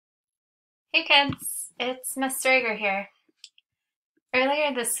Hey kids, it's Miss Drager here.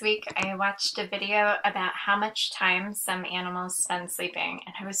 Earlier this week, I watched a video about how much time some animals spend sleeping,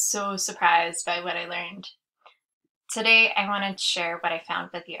 and I was so surprised by what I learned. Today, I wanted to share what I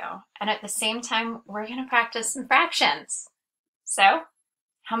found with you, and at the same time, we're going to practice some fractions. So,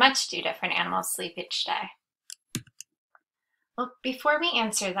 how much do different animals sleep each day? Well, before we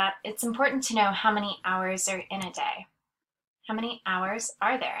answer that, it's important to know how many hours are in a day. How many hours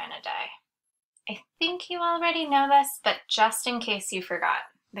are there in a day? I think you already know this, but just in case you forgot,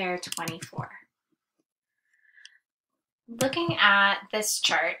 there are 24. Looking at this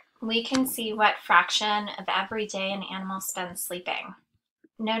chart, we can see what fraction of every day an animal spends sleeping.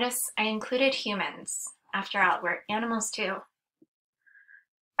 Notice I included humans. After all, we're animals too.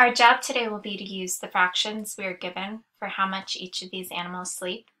 Our job today will be to use the fractions we are given for how much each of these animals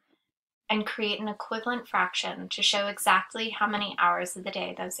sleep and create an equivalent fraction to show exactly how many hours of the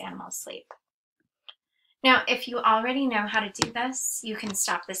day those animals sleep. Now, if you already know how to do this, you can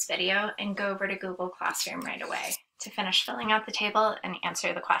stop this video and go over to Google Classroom right away to finish filling out the table and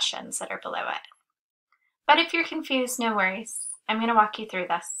answer the questions that are below it. But if you're confused, no worries. I'm going to walk you through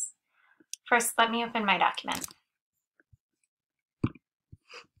this. First, let me open my document.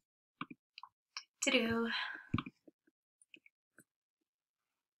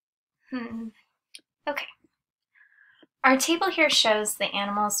 Okay. Our table here shows the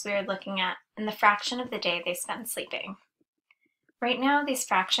animals we are looking at and the fraction of the day they spend sleeping. Right now, these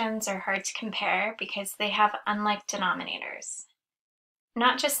fractions are hard to compare because they have unlike denominators.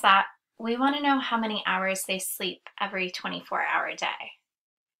 Not just that, we want to know how many hours they sleep every 24-hour day.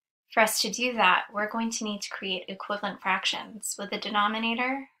 For us to do that, we're going to need to create equivalent fractions with a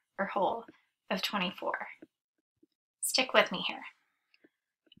denominator, or whole, of 24. Stick with me here.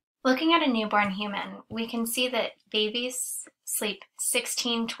 Looking at a newborn human, we can see that babies sleep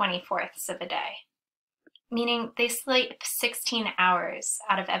 16/24ths of a day, meaning they sleep 16 hours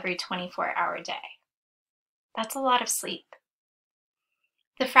out of every 24-hour day. That's a lot of sleep.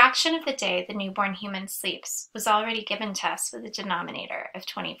 The fraction of the day the newborn human sleeps was already given to us with a denominator of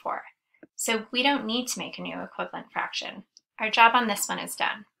 24, so we don't need to make a new equivalent fraction. Our job on this one is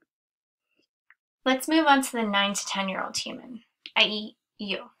done. Let's move on to the 9 to 10-year-old human, i.e.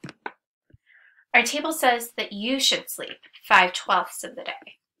 you. Our table says that you should sleep 5/12ths of the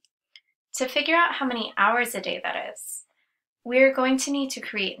day. To figure out how many hours a day that is, we're going to need to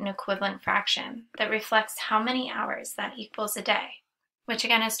create an equivalent fraction that reflects how many hours that equals a day, which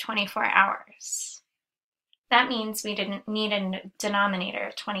again is 24 hours. That means we didn't need a denominator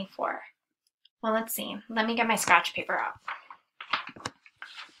of 24. Well, let's see. Let me get my scratch paper out.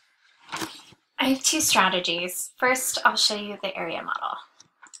 I have two strategies. First, I'll show you the area model.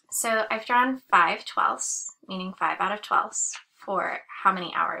 So I've drawn 5/12ths, meaning 5 out of 12ths, for how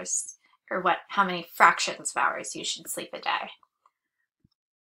many hours, or how many fractions of hours you should sleep a day.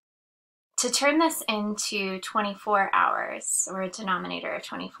 To turn this into 24 hours, or a denominator of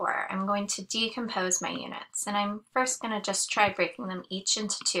 24, I'm going to decompose my units, and I'm first going to just try breaking them each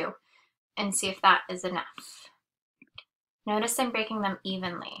into 2 and see if that is enough. Notice I'm breaking them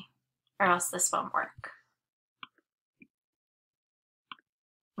evenly, or else this won't work.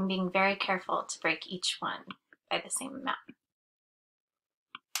 I'm being very careful to break each one by the same amount.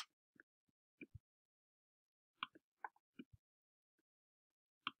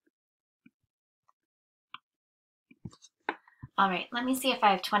 All right, let me see if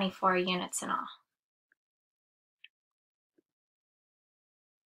I have 24 units in all.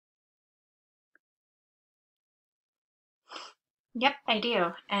 Yep, I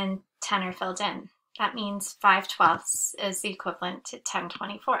do, and 10 are filled in. That means 5/12ths is the equivalent to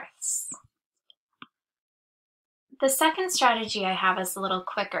 10/24ths. The second strategy I have is a little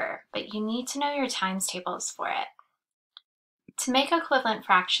quicker, but you need to know your times tables for it. To make equivalent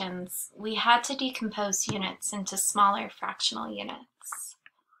fractions, we had to decompose units into smaller fractional units.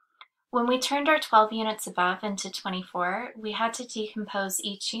 When we turned our 12 units above into 24, we had to decompose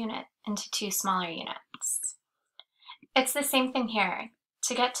each unit into 2 smaller units. It's the same thing here.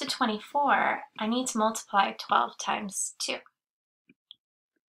 To get to 24, I need to multiply 12 times 2.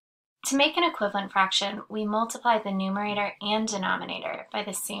 To make an equivalent fraction, we multiply the numerator and denominator by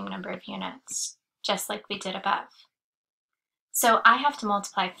the same number of units, just like we did above. So I have to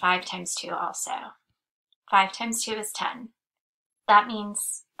multiply 5 times 2 also. 5 times 2 is 10. That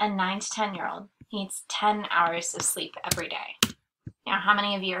means a 9 to 10-year-old needs 10 hours of sleep every day. Now, how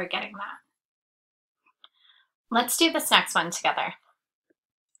many of you are getting that? Let's do this next one together.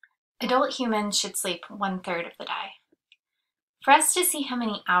 Adult humans should sleep 1/3 of the day. For us to see how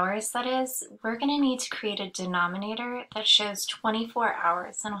many hours that is, we're going to need to create a denominator that shows 24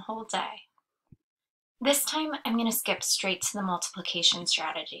 hours in a whole day. This time, I'm going to skip straight to the multiplication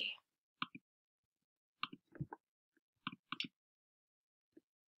strategy.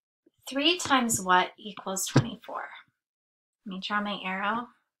 Three times what equals 24? Let me draw my arrow.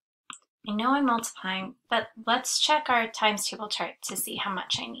 I know I'm multiplying, but let's check our times table chart to see how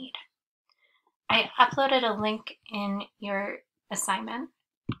much I need. I uploaded a link in your assignment.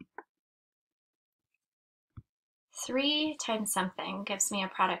 3 times something gives me a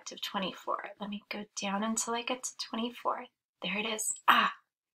product of 24. Let me go down until I get to 24. There it is.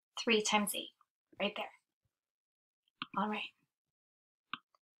 3 times 8, right there. All right.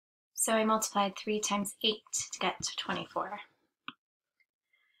 So I multiplied 3 times 8 to get to 24.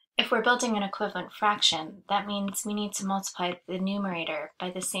 If we're building an equivalent fraction, that means we need to multiply the numerator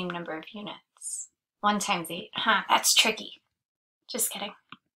by the same number of units. 1 times 8. That's tricky. Just kidding.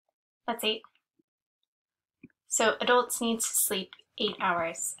 That's 8. So adults need to sleep 8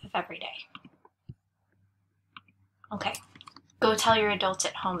 hours of every day. Okay, go tell your adult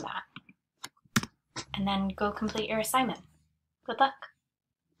at home that. And then go complete your assignment. Good luck.